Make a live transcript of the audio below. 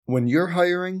When you're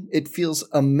hiring, it feels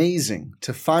amazing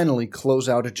to finally close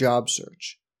out a job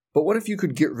search. But what if you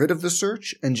could get rid of the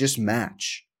search and just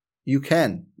match? You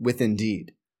can with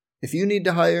Indeed. If you need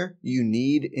to hire, you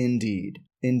need Indeed.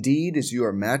 Indeed is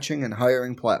your matching and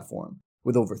hiring platform.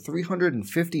 With over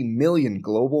 350 million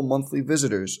global monthly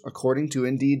visitors, according to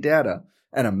Indeed data,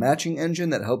 and a matching engine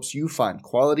that helps you find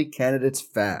quality candidates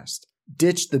fast.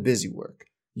 Ditch the busy work.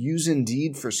 Use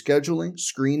Indeed for scheduling,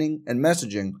 screening, and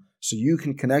messaging so you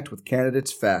can connect with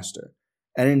candidates faster.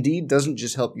 And Indeed doesn't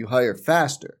just help you hire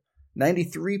faster.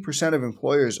 93% of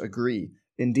employers agree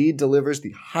Indeed delivers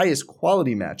the highest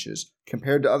quality matches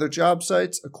compared to other job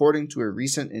sites, according to a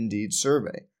recent Indeed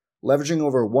survey. Leveraging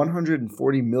over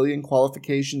 140 million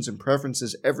qualifications and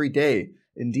preferences every day,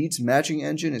 Indeed's matching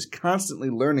engine is constantly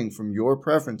learning from your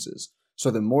preferences, so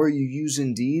the more you use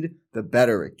Indeed, the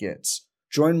better it gets.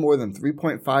 Join more than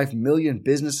 3.5 million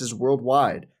businesses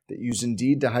worldwide that use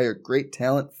Indeed to hire great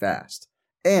talent fast.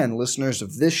 And listeners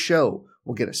of this show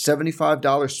will get a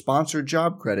 $75 sponsored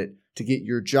job credit to get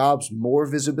your jobs more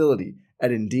visibility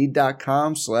at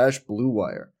Indeed.com/Blue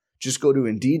Wire. Just go to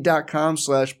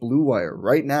Indeed.com/Blue Wire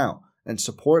right now and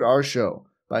support our show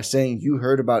by saying you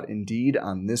heard about Indeed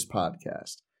on this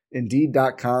podcast.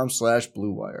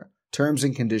 Indeed.com/Blue Wire. Terms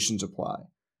and conditions apply.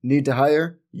 Need to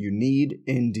hire? You need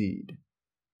Indeed.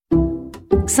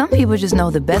 Some people just know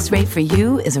the best rate for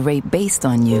you is a rate based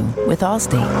on you with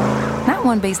Allstate. Not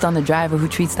one based on the driver who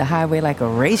treats the highway like a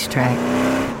racetrack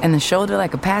and the shoulder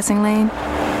like a passing lane.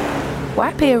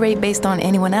 Why pay a rate based on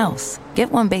anyone else?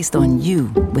 Get one based on you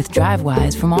with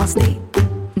DriveWise from Allstate.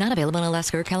 Not available in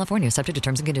Alaska or California, subject to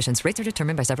terms and conditions. Rates are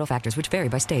determined by several factors, which vary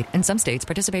by state. In some states,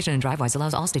 participation in DriveWise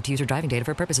allows Allstate to use your driving data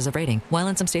for purposes of rating. While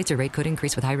in some states, your rate could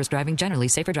increase with high-risk driving. Generally,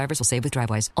 safer drivers will save with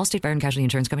DriveWise. Allstate Fire and Casualty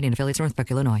Insurance Company and affiliates,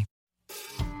 Northbrook, Illinois.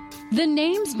 The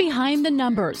names behind the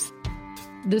numbers.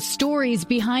 The stories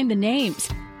behind the names.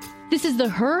 This is the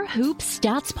Her Hoop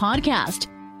Stats Podcast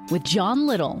with John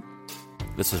Little.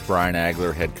 This is Brian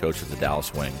Agler, head coach of the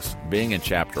Dallas Wings. Being in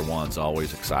Chapter 1 is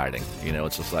always exciting. You know,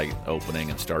 it's just like opening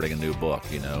and starting a new book.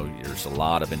 You know, there's a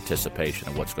lot of anticipation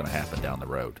of what's going to happen down the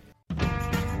road.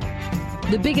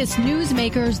 The biggest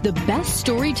newsmakers, the best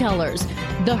storytellers.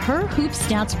 The Her Hoop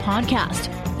Stats Podcast.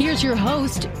 Here's your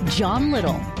host, John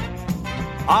Little.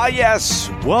 Ah, yes.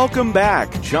 Welcome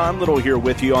back. John Little here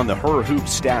with you on the Her Hoop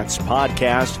Stats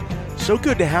Podcast. So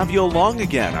good to have you along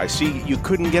again. I see you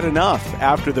couldn't get enough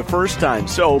after the first time.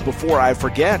 So before I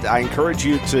forget, I encourage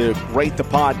you to rate the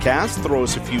podcast, throw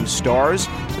us a few stars,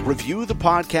 review the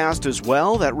podcast as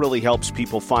well. That really helps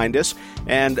people find us.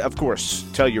 And, of course,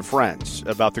 tell your friends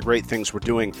about the great things we're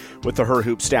doing with the Her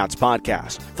Hoop Stats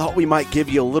Podcast. Thought we might give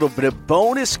you a little bit of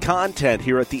bonus content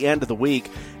here at the end of the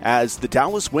week as the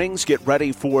Dallas Wings get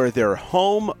ready for their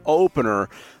home opener.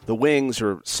 The Wings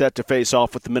are set to face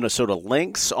off with the Minnesota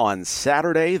Lynx on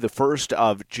Saturday, the 1st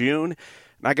of June.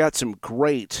 And I got some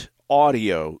great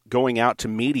audio going out to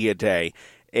Media Day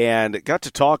and got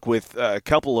to talk with a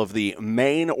couple of the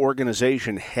main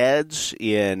organization heads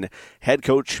in head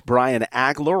coach Brian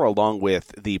Agler, along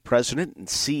with the president and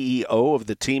CEO of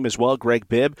the team as well, Greg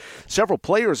Bibb, several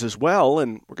players as well,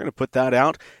 and we're going to put that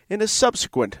out in a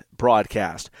subsequent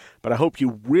broadcast. But I hope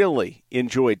you really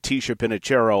enjoyed Tisha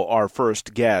Pinachero, our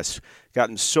first guest.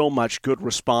 Gotten so much good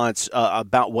response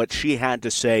about what she had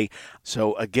to say.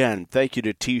 So again, thank you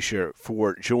to Tisha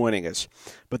for joining us.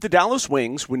 But the Dallas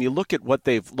Wings, when you look at what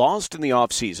they've lost in the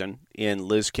offseason in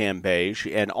Liz Cambage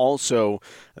and also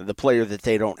the player that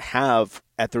they don't have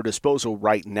at their disposal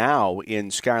right now in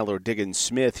Skylar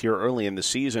Diggins-Smith here early in the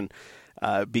season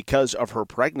because of her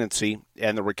pregnancy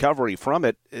and the recovery from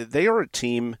it, they are a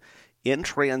team in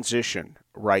transition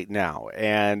right now,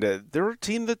 and they're a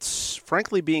team that's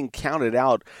frankly being counted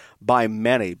out by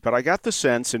many. But I got the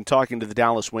sense in talking to the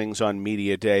Dallas Wings on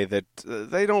Media Day that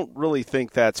they don't really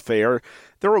think that's fair.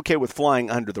 They're okay with flying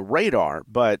under the radar,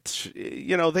 but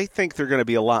you know, they think they're going to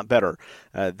be a lot better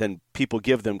than people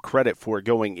give them credit for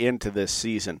going into this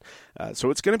season. So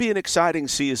it's going to be an exciting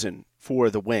season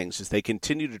for the Wings as they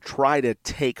continue to try to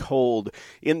take hold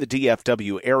in the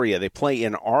DFW area. They play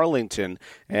in Arlington,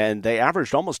 and they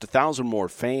averaged almost 1,000 more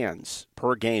fans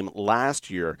per game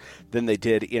last year than they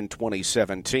did in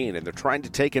 2017, and they're trying to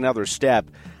take another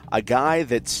step. A guy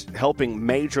that's helping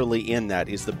majorly in that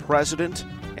is the president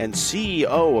and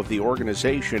CEO of the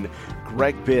organization,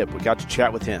 Greg Bibb. We got to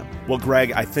chat with him. Well,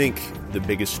 Greg, I think the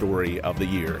biggest story of the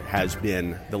year has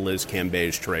been the Liz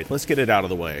Cambage trade. Let's get it out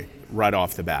of the way right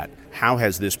off the bat. How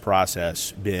has this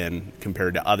process been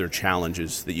compared to other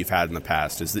challenges that you've had in the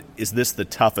past? Is this the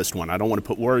toughest one? I don't want to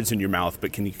put words in your mouth,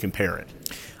 but can you compare it?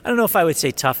 I don't know if I would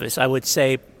say toughest. I would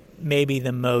say maybe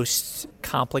the most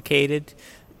complicated,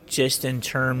 just in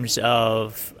terms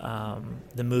of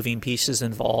the moving pieces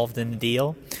involved in the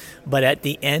deal. But at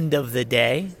the end of the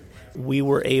day, we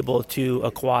were able to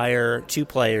acquire 2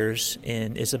 players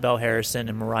in Isabel Harrison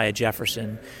and Mariah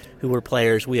Jefferson, who were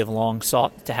players we have long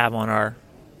sought to have on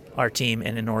our team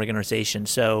and an organization.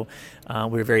 So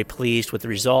we're very pleased with the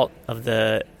result of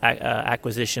the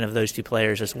acquisition of those 2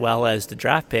 players, as well as the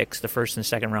draft picks, the first and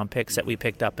second round picks that we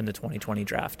picked up in the 2020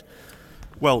 draft.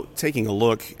 Well, taking a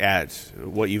look at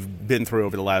what you've been through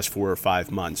over the last 4 or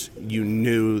 5 months, you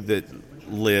knew that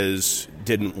Liz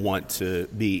didn't want to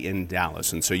be in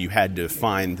Dallas, and so you had to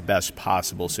find the best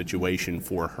possible situation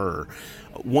for her.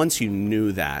 Once you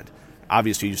knew that,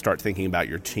 obviously you start thinking about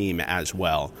your team as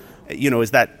well.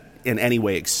 Is that in any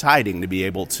way exciting to be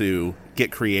able to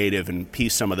get creative and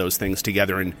piece some of those things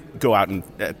together and go out and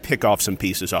pick off some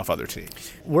pieces off other teams?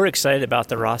 We're excited about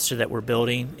the roster that we're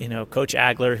building. Coach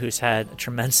Agler, who's had a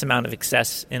tremendous amount of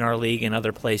success in our league and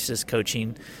other places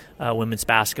coaching women's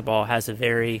basketball, has a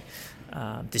very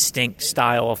distinct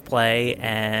style of play,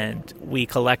 and we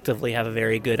collectively have a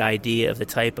very good idea of the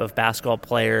type of basketball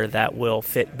player that will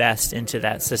fit best into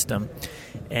that system.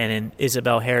 And in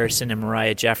Isabel Harrison and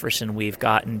Mariah Jefferson, we've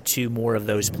gotten 2 more of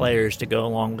those players to go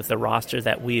along with the roster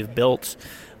that we've built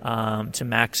to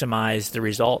maximize the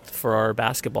result for our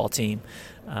basketball team.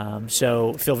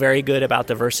 So feel very good about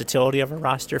the versatility of our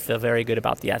roster, feel very good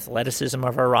about the athleticism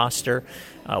of our roster.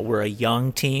 We're a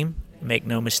young team. Make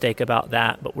no mistake about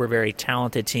that, but we're a very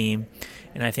talented team,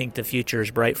 and I think the future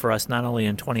is bright for us, not only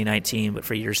in 2019, but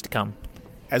for years to come.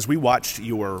 As we watched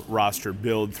your roster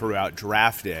build throughout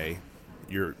draft day,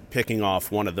 you're picking off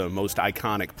one of the most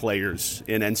iconic players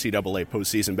in NCAA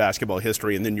postseason basketball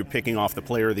history, and then you're picking off the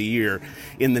player of the year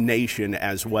in the nation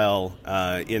as well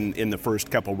in the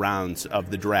first couple rounds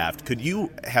of the draft. Could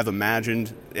you have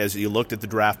imagined, as you looked at the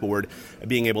draft board,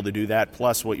 being able to do that,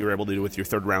 plus what you were able to do with your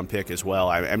third-round pick as well?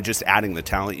 I'm just adding the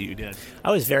talent you did.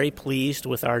 I was very pleased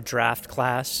with our draft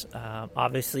class.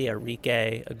 Obviously,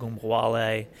 Arike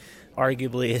Ogunbowale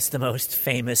arguably is the most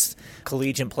famous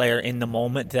collegiate player in the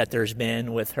moment that there's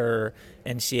been with her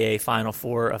NCAA Final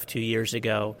Four of 2 years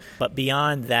ago. But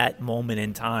beyond that moment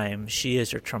in time, she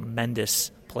is a tremendous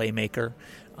playmaker.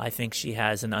 I think she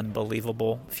has an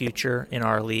unbelievable future in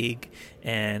our league,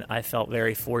 and I felt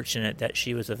very fortunate that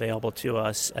she was available to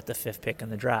us at the 5th pick in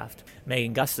the draft.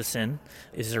 Megan Gustafson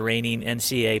is the reigning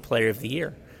NCAA Player of the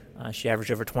Year. She averaged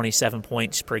over 27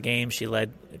 points per game. She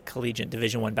led collegiate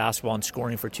Division I basketball in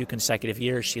scoring for 2 consecutive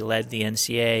years. She led the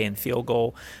NCAA in field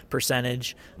goal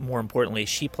percentage. More importantly,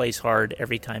 she plays hard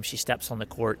every time she steps on the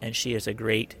court, and she is a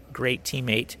great, great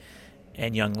teammate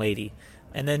and young lady.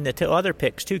 And then the 2 other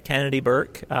picks, too, Kennedy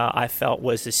Burke, I felt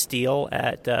was a steal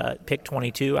at pick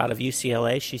 22 out of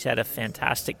UCLA. She's had a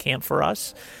fantastic camp for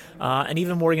us. And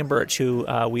even Morgan Birch, who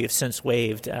we have since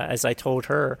waived. As I told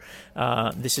her,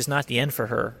 this is not the end for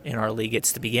her in our league.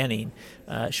 It's the beginning.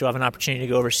 She'll have an opportunity to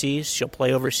go overseas. She'll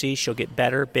play overseas. She'll get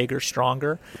better, bigger,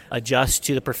 stronger, adjust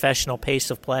to the professional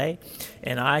pace of play.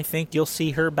 And I think you'll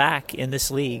see her back in this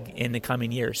league in the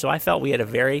coming years. So I felt we had a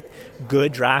very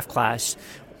good draft class.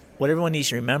 What everyone needs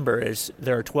to remember is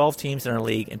there are 12 teams in our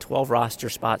league and 12 roster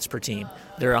spots per team.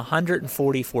 There are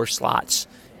 144 slots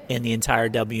in the entire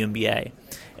WNBA.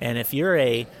 And if you're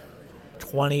a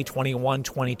 20, 21,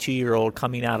 22-year-old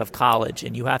coming out of college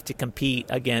and you have to compete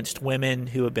against women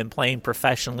who have been playing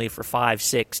professionally for 5,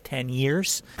 6, 10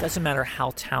 years, doesn't matter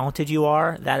how talented you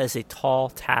are, that is a tall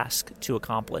task to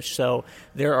accomplish. So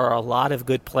there are a lot of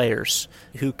good players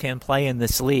who can play in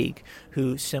this league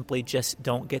who simply just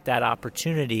don't get that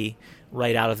opportunity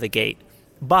right out of the gate.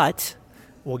 But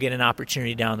we'll get an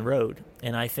opportunity down the road.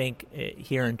 And I think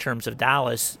here in terms of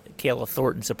Dallas, Kayla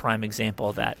Thornton's a prime example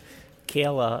of that.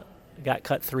 Kayla got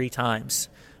cut 3 times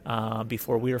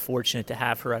before we were fortunate to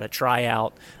have her at a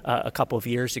tryout a couple of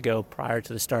years ago prior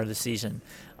to the start of the season.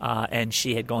 And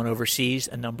she had gone overseas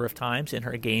a number of times, and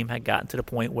her game had gotten to the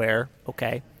point where,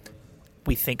 okay,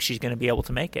 we think she's going to be able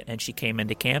to make it. And she came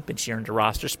into camp, and she earned a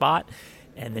roster spot,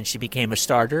 and then she became a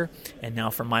starter. And now,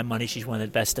 for my money, she's one of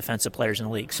the best defensive players in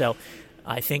the league. So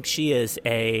I think she is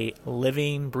a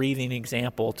living, breathing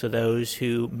example to those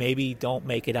who maybe don't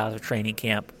make it out of training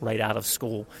camp right out of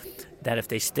school, that if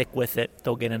they stick with it,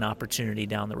 they'll get an opportunity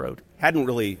down the road. Hadn't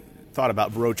really thought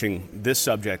about broaching this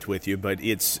subject with you, but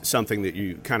it's something that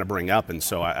you kind of bring up, and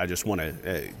so I just want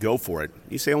to go for it.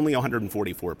 You say only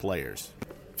 144 players.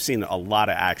 I've seen a lot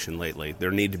of action lately.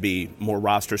 There need to be more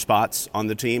roster spots on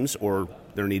the teams, or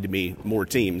there need to be more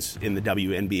teams in the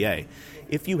WNBA.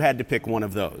 If you had to pick one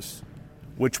of those,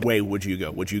 which way would you go?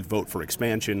 Would you vote for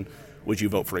expansion? Would you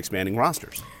vote for expanding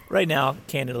rosters? Right now,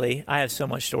 candidly, I have so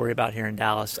much story about here in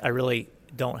Dallas. I really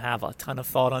don't have a ton of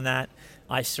thought on that.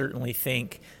 I certainly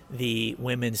think the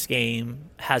women's game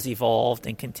has evolved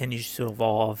and continues to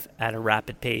evolve at a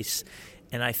rapid pace.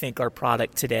 And I think our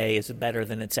product today is better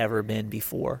than it's ever been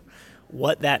before.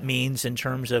 What that means in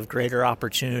terms of greater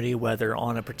opportunity, whether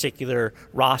on a particular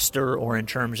roster or in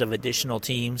terms of additional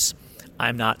teams,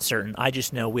 I'm not certain. I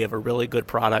just know we have a really good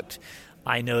product.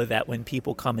 I know that when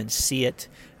people come and see it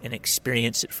and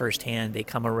experience it firsthand, they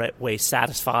come away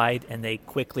satisfied and they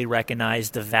quickly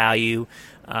recognize the value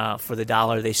for the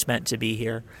dollar they spent to be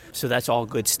here. So that's all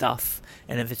good stuff.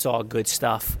 And if it's all good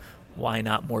stuff, why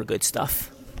not more good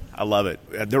stuff? I love it.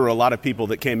 There were a lot of people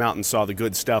that came out and saw the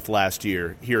good stuff last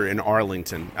year here in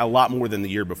Arlington, a lot more than the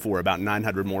year before, about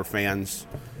 900 more fans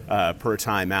per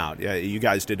time out. You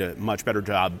guys did a much better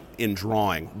job in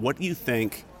drawing. What do you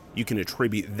think you can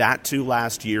attribute that to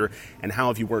last year, and how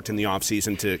have you worked in the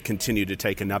offseason to continue to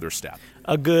take another step?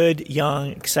 A good,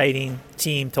 young, exciting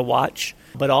team to watch,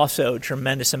 but also a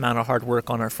tremendous amount of hard work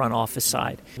on our front office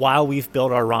side. While we've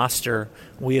built our roster,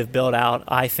 we have built out,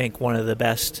 I think, one of the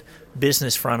best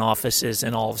business front offices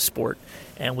in all of sport.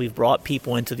 And we've brought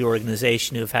people into the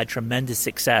organization who have had tremendous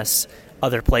success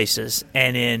other places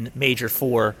and in Major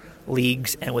 4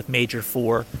 leagues and with Major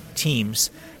 4 teams.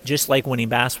 Just like winning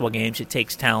basketball games, it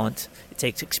takes talent, it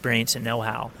takes experience and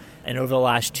know-how. And over the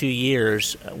last 2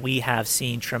 years, we have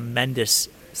seen tremendous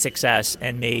success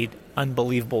and made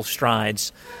unbelievable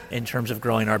strides in terms of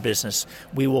growing our business.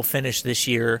 We will finish this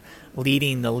year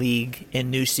leading the league in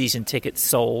new season tickets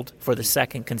sold for the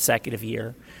second consecutive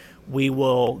year. We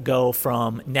will go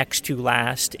from next to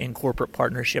last in corporate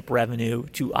partnership revenue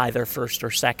to either first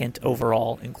or second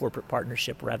overall in corporate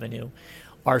partnership revenue.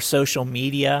 Our social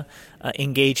media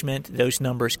engagement, those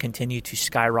numbers continue to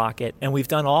skyrocket. And we've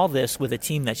done all this with a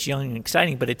team that's young and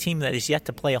exciting, but a team that is yet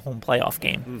to play a home playoff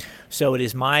game. So it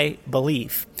is my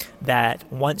belief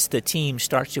that once the team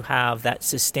starts to have that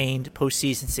sustained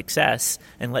postseason success,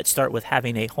 and let's start with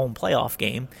having a home playoff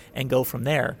game and go from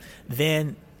there,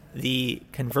 then the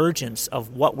convergence of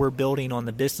what we're building on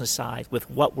the business side with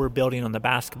what we're building on the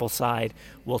basketball side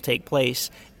will take place.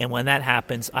 And when that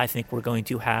happens, I think we're going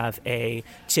to have a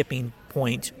tipping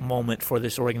point moment for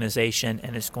this organization,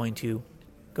 and it's going to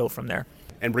go from there.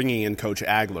 And bringing in Coach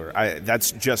Agler,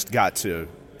 that's just got to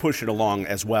push it along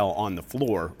as well on the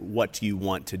floor. What do you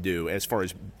want to do as far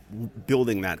as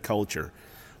building that culture?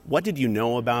 What did you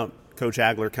know about Coach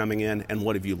Agler coming in, and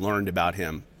what have you learned about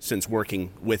him since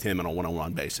working with him on a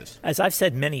one-on-one basis? As I've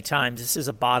said many times, this is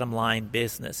a bottom-line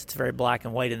business. It's very black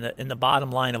and white, and the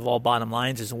bottom line of all bottom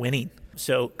lines is winning.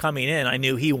 So coming in, I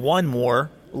knew he won more,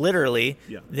 literally,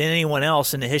 than anyone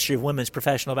else in the history of women's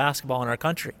professional basketball in our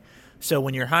country. So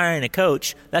when you're hiring a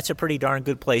coach, that's a pretty darn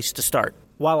good place to start.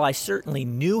 While I certainly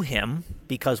knew him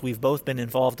because we've both been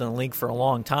involved in the league for a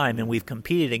long time and we've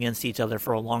competed against each other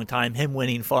for a long time, him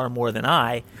winning far more than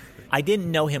I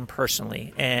didn't know him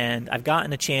personally. And I've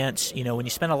gotten a chance, when you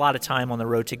spend a lot of time on the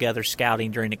road together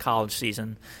scouting during the college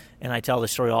season, and I tell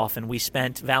this story often, we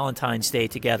spent Valentine's Day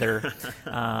together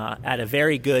at a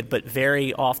very good but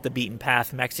very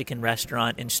off-the-beaten-path Mexican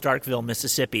restaurant in Starkville,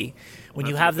 Mississippi. When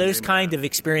you have those kind of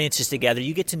experiences together,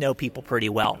 you get to know people pretty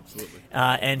well.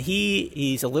 And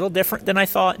he's a little different than I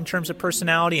thought in terms of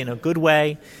personality in a good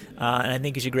way, and I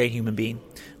think he's a great human being,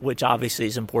 which obviously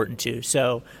is important too.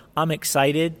 So I'm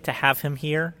excited to have him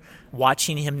here.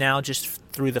 Watching him now just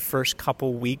through the first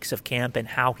couple weeks of camp and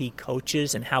how he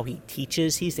coaches and how he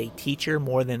teaches. He's a teacher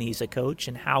more than he's a coach,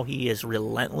 and how he is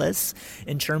relentless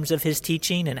in terms of his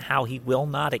teaching and how he will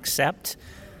not accept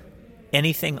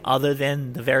anything other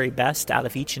than the very best out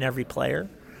of each and every player.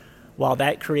 While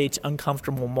that creates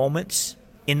uncomfortable moments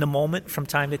in the moment from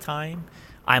time to time,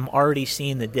 I'm already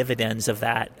seeing the dividends of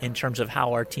that in terms of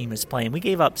how our team is playing. We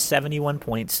gave up 71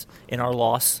 points in our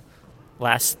loss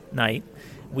last night.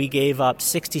 We gave up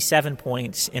 67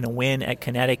 points in a win at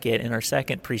Connecticut in our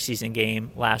second preseason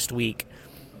game last week.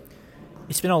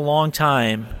 It's been a long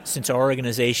time since our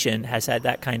organization has had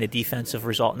that kind of defensive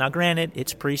result. Now, granted,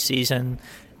 it's preseason.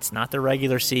 It's not the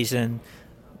regular season.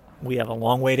 We have a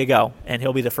long way to go, and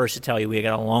he'll be the first to tell you we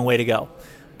got a long way to go.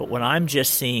 But what I'm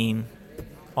just seeing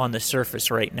on the surface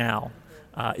right now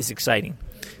is exciting.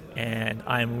 And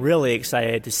I'm really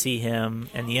excited to see him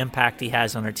and the impact he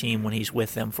has on our team when he's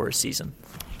with them for a season.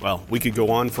 Well, we could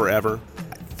go on forever.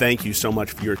 Thank you so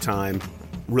much for your time.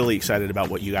 Really excited about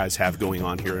what you guys have going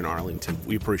on here in Arlington.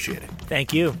 We appreciate it.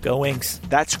 Thank you. Go Wings.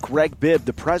 That's Greg Bibb,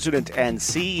 the president and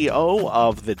CEO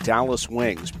of the Dallas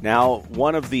Wings. Now,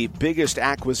 one of the biggest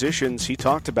acquisitions, he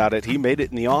talked about it, he made it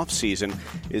in the offseason,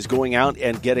 is going out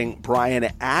and getting Brian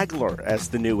Agler as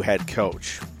the new head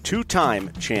coach.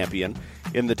 Two-time champion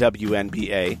in the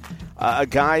WNBA. a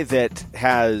guy that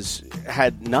has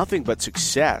had nothing but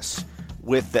success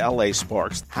with the LA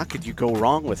Sparks. How could you go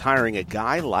wrong with hiring a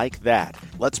guy like that?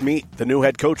 Let's meet the new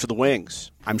head coach of the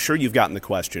Wings. I'm sure you've gotten the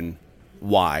question,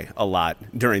 why, a lot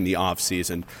during the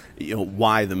offseason.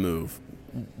 Why the move?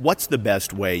 What's the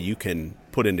best way you can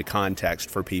put into context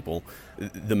for people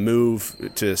the move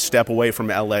to step away from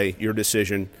LA, your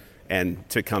decision, and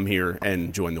to come here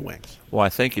and join the Wings? Well, I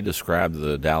think you described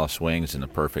the Dallas Wings in the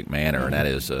perfect manner, and that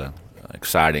is an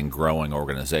exciting, growing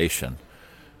organization.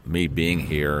 Me being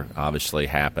here obviously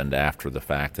happened after the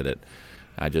fact that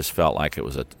I just felt like it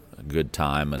was a good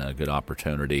time and a good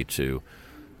opportunity to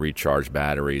recharge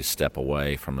batteries, step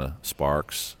away from the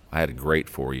Sparks. I had a great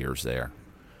 4 years there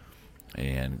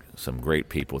and some great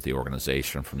people with the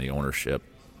organization, from the ownership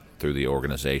through the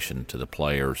organization to the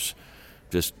players.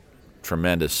 Just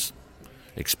tremendous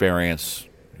experience,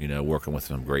 working with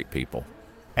some great people.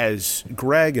 As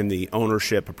Greg and the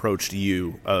ownership approached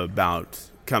you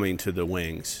about coming to the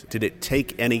Wings, did it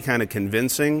take any kind of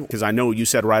convincing? Because I know you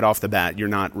said right off the bat you're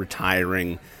not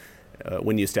retiring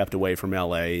when you stepped away from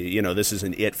LA. This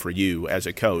isn't it for you as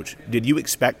a coach. Did you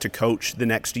expect to coach the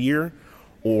next year,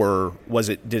 or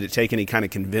did it take any kind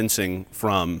of convincing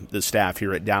from the staff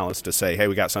here at Dallas to say, hey,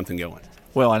 we got something going?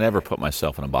 Well, I never put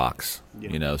myself in a box,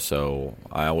 so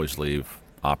I always leave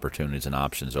opportunities and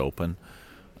options open.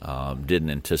 Didn't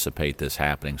anticipate this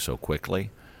happening so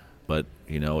quickly. But,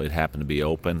 it happened to be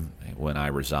open when I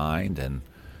resigned, and,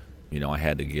 I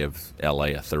had to give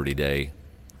L.A. a 30-day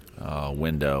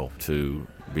window to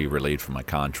be relieved from my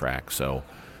contract. So,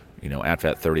 after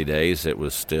that 30 days, it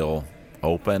was still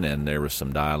open, and there was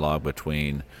some dialogue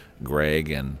between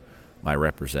Greg and my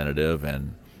representative,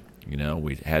 and,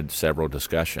 we had several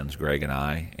discussions, Greg and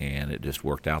I, and it just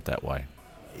worked out that way.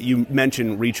 You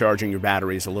mentioned recharging your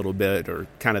batteries a little bit, or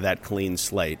kind of that clean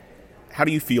slate. How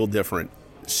do you feel different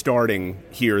starting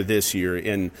here this year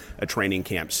in a training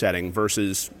camp setting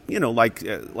versus,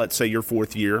 let's say your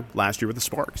fourth year last year with the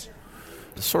Sparks?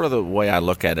 Sort of the way I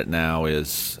look at it now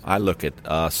is I look at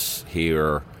us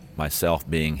here, myself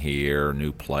being here,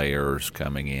 new players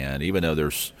coming in. Even though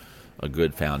there's a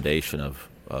good foundation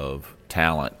of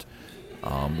talent,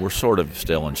 we're sort of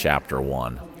still in Chapter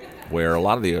 1, where a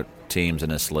lot of the teams in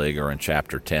this league are in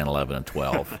Chapter 10, 11, and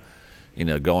 12.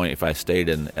 If I stayed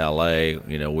in L.A.,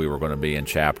 we were going to be in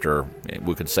Chapter,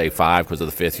 we could say 5 because of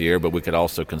the fifth year, but we could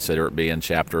also consider it being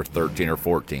Chapter 13 or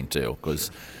 14 too,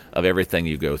 because of everything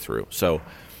you go through. So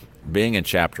being in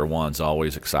Chapter 1 is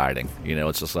always exciting.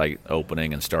 It's just like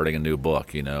opening and starting a new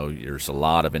book. There's a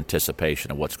lot of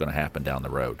anticipation of what's going to happen down the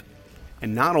road.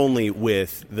 And not only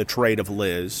with the trade of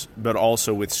Liz, but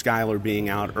also with Skyler being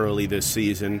out early this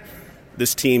season,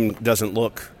 this team doesn't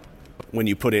look, when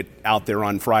you put it out there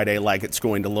on Friday, like it's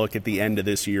going to look at the end of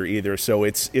this year either. So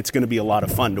it's going to be a lot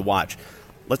of fun to watch.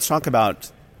 Let's talk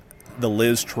about the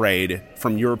Liz trade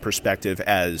from your perspective,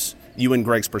 as you and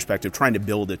Greg's perspective, trying to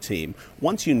build a team.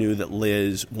 Once you knew that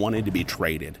Liz wanted to be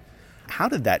traded, how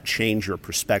did that change your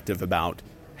perspective about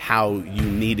how you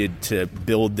needed to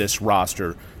build this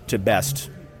roster to best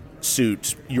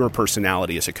suit your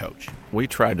personality as a coach? We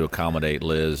tried to accommodate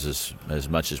Liz as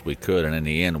much as we could, and in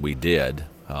the end we did.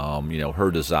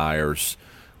 Her desires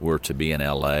were to be in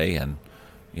L.A., and,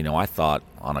 I thought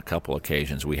on a couple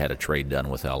occasions we had a trade done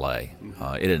with L.A.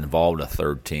 It involved a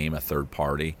third team, a third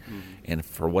party, and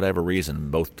for whatever reason,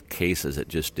 in both cases, it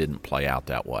just didn't play out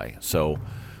that way. So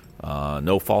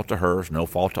no fault to hers, no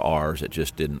fault to ours, it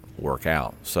just didn't work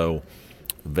out. So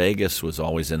Vegas was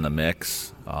always in the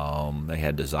mix. They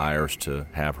had desires to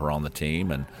have her on the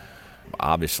team, and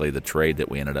obviously the trade that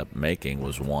we ended up making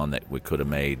was one that we could have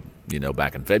made,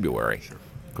 back in February,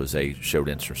 because they showed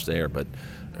interest there, but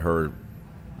her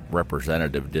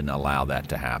representative didn't allow that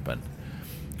to happen.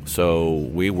 So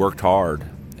we worked hard,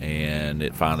 and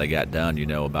it finally got done,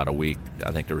 about a week.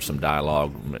 I think there was some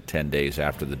dialogue 10 days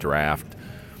after the draft,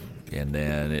 and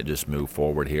then it just moved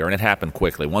forward here, and it happened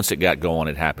quickly. Once it got going,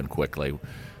 it happened quickly.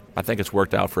 I think it's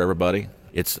worked out for everybody.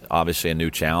 It's obviously a new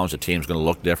challenge. The team's going to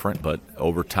look different, but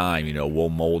over time, we'll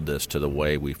mold this to the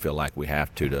way we feel like we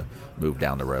have to move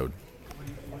down the road.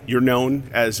 You're known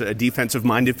as a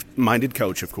defensive-minded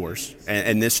coach, of course,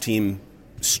 and this team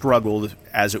struggled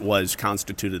as it was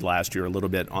constituted last year a little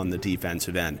bit on the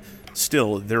defensive end.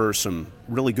 Still, there are some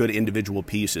really good individual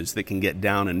pieces that can get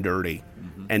down and dirty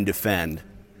and defend.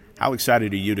 How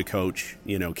excited are you to coach,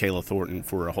 Kayla Thornton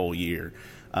for a whole year,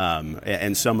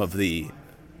 and some of the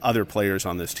other players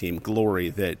on this team, Glory,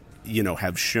 that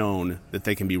have shown that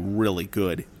they can be really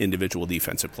good individual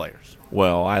defensive players?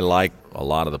 Well, I like a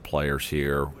lot of the players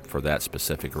here for that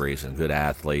specific reason. Good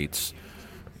athletes,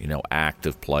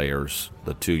 active players.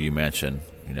 The two you mentioned,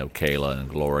 Kayla and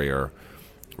Gloria are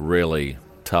really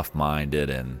tough-minded,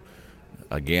 and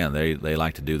again, they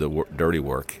like to do the dirty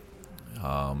work.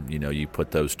 You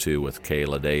put those two with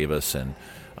Kayla Davis and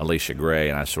Alicia Gray,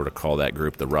 and I sort of call that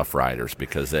group the Rough Riders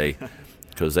because they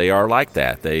are like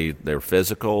that. They're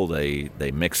physical. They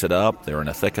mix it up. They're in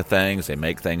the thick of things. They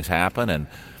make things happen, and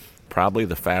probably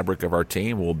the fabric of our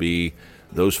team will be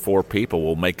those four people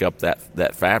will make up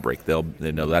that fabric.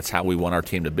 That's how we want our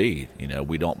team to be.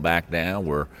 We don't back down.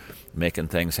 We're making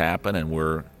things happen, and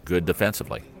we're good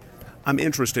defensively. I'm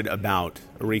interested about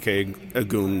Arike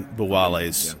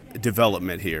Ogunbowale's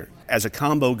development here. As a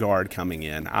combo guard coming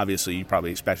in, obviously you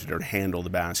probably expected her to handle the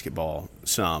basketball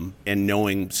some, and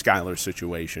knowing Skylar's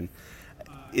situation,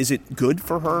 is it good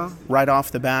for her right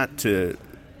off the bat to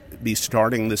be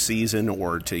starting the season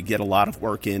or to get a lot of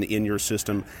work in your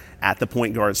system at the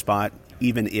point guard spot,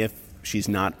 even if she's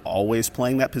not always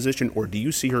playing that position? Or do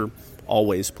you see her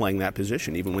always playing that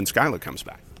position, even when Skylar comes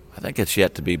back? I think it's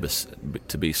yet to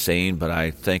be seen, but I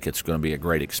think it's going to be a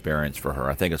great experience for her.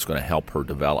 I think it's going to help her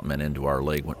development into our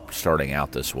league starting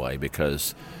out this way,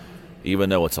 because even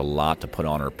though it's a lot to put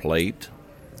on her plate,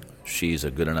 she's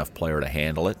a good enough player to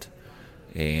handle it,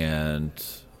 and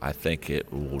I think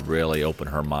it will really open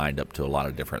her mind up to a lot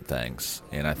of different things.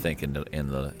 And I think in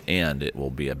the end, it will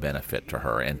be a benefit to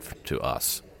her and to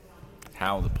us.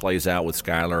 How it plays out with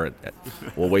Skylar,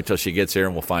 we'll wait till she gets here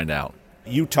and we'll find out.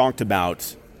 You talked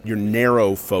about your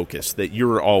narrow focus, that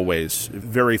you're always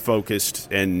very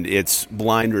focused and it's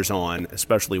blinders on,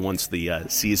 especially once the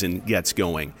season gets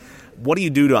going. What do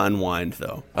you do to unwind,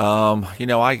 though?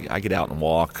 I get out and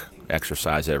walk,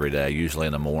 exercise every day, usually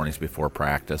in the mornings before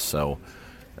practice. So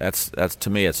that's to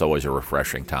me, it's always a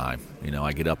refreshing time.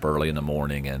 I get up early in the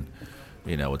morning, and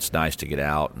it's nice to get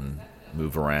out and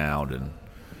move around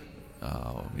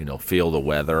and feel the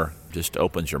weather. Just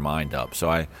opens your mind up.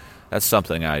 So that's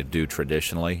something I do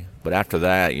traditionally. But after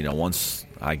that, once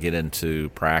I get into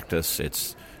practice,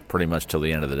 it's pretty much till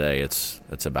the end of the day.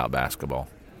 It's about basketball.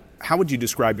 How would you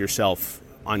describe yourself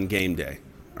on game day?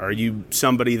 Are you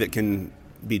somebody that can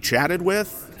be chatted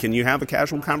with? Can you have a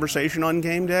casual conversation on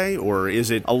game day? Or is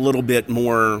it a little bit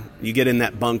more, you get in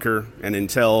that bunker, and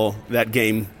until that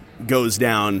game goes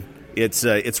down,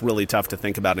 it's really tough to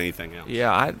think about anything else?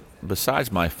 Yeah,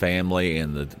 besides my family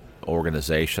and the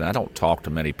organization, I don't talk to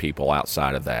many people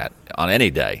outside of that on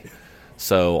any day.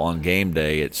 So on game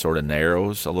day, it sort of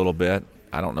narrows a little bit.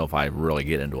 I don't know if I really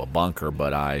get into a bunker,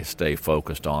 but I stay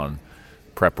focused on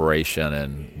preparation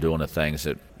and doing the things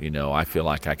that I feel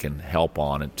like I can help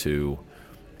on it to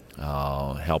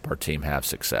help our team have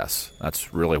success.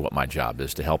 That's really what my job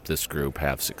is, to help this group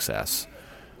have success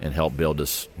and help build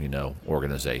this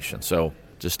organization. So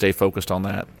just stay focused on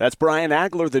that. That's Brian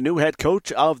Agler, the new head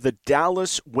coach of the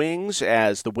Dallas Wings,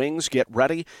 as the Wings get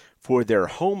ready for their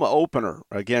home opener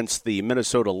against the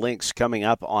Minnesota Lynx coming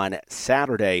up on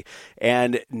Saturday.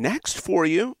 And next for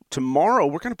you, tomorrow,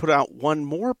 we're going to put out one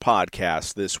more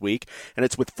podcast this week, and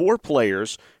it's with 4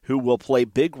 players who will play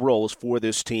big roles for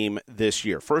this team this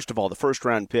year. First of all, the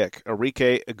first-round pick,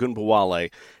 Arike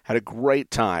Ogunbowale, had a great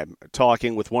time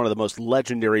talking with one of the most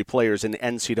legendary players in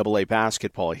NCAA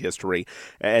basketball history.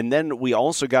 And then we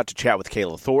also got to chat with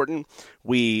Kayla Thornton.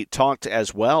 We talked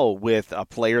as well with a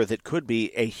player that could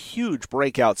be a huge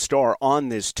breakout star on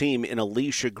this team in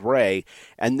Alicia Gray.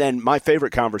 And then my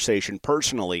favorite conversation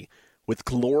personally with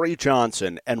Gloria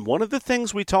Johnson. And one of the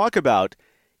things we talk about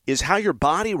is how your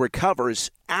body recovers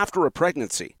after a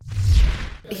pregnancy.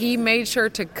 He made sure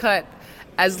to cut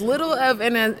as little of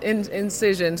an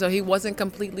incision, so he wasn't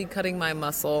completely cutting my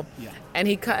muscle. Yeah. And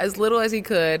he cut as little as he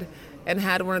could and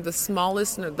had one of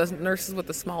the nurses with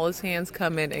the smallest hands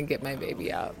come in and get my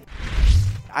baby out.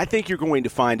 I think you're going to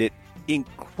find it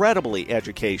incredibly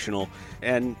educational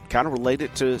and kind of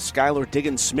related to Skylar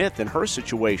Diggins-Smith and her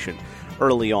situation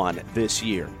early on this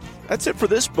year. That's it for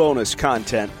this bonus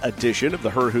content edition of the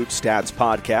Her Hoop Stats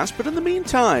podcast. But in the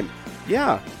meantime,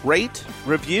 rate,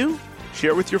 review,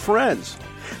 share with your friends.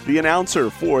 The announcer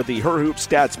for the Her Hoop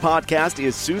Stats podcast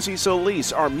is Susie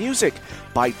Solis. Our music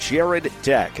by Jared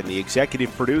Deck. And the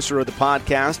executive producer of the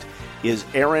podcast is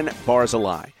Aaron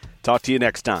Barzilai. Talk to you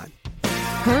next time.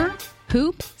 Her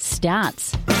Hoop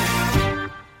Stats.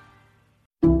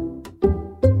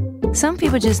 Some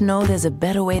people just know there's a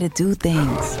better way to do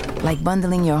things, like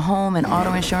bundling your home and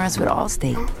auto insurance with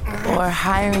Allstate, or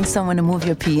hiring someone to move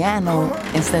your piano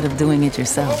instead of doing it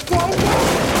yourself.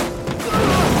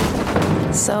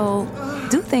 So,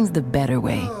 do things the better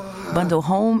way. Bundle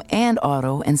home and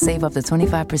auto and save up to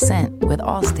 25% with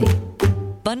Allstate.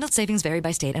 Bundled savings vary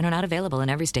by state and are not available in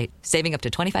every state. Saving up to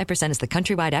 25% is the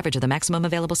countrywide average of the maximum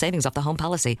available savings off the home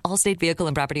policy. Allstate Vehicle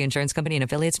and Property Insurance Company and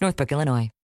affiliates, Northbrook, Illinois.